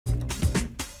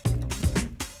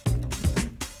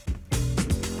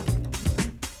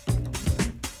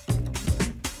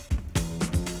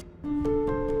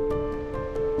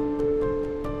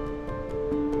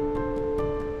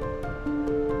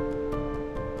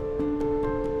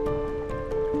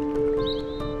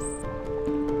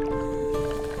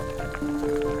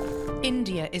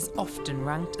is often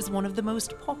ranked as one of the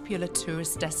most popular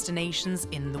tourist destinations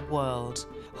in the world,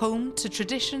 home to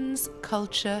traditions,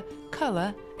 culture,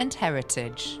 colour and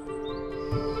heritage.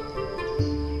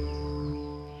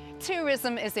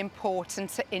 Tourism is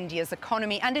important to India's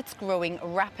economy and it's growing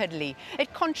rapidly.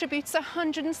 It contributes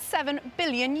 107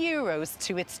 billion euros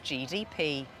to its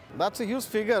GDP. That's a huge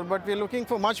figure, but we're looking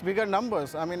for much bigger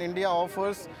numbers. I mean, India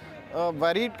offers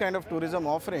varied kind of tourism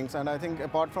offerings, and I think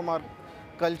apart from our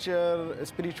culture,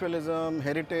 spiritualism,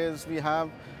 heritage, we have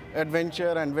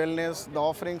adventure and wellness, the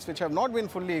offerings which have not been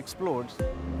fully explored.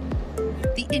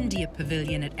 The India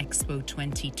Pavilion at Expo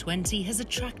 2020 has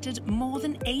attracted more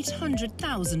than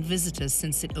 800,000 visitors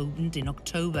since it opened in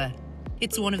October.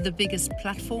 It's one of the biggest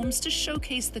platforms to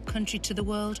showcase the country to the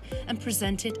world and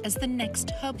present it as the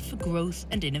next hub for growth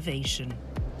and innovation.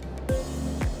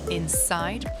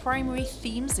 Inside, primary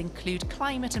themes include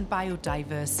climate and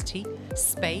biodiversity,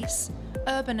 space,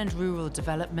 urban and rural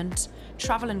development,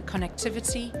 travel and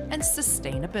connectivity, and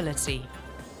sustainability.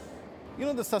 You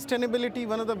know, the sustainability,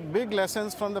 one of the big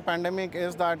lessons from the pandemic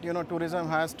is that, tourism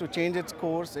has to change its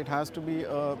course. It has to be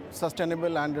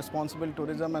sustainable and responsible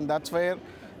tourism, and that's where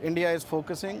India is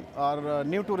focusing. Our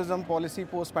new tourism policy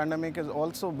post-pandemic is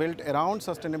also built around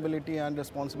sustainability and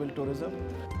responsible tourism.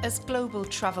 As global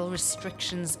travel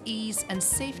restrictions ease and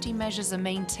safety measures are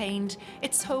maintained,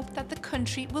 it's hoped that the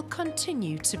country will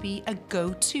continue to be a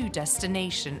go-to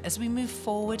destination as we move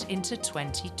forward into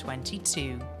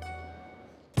 2022.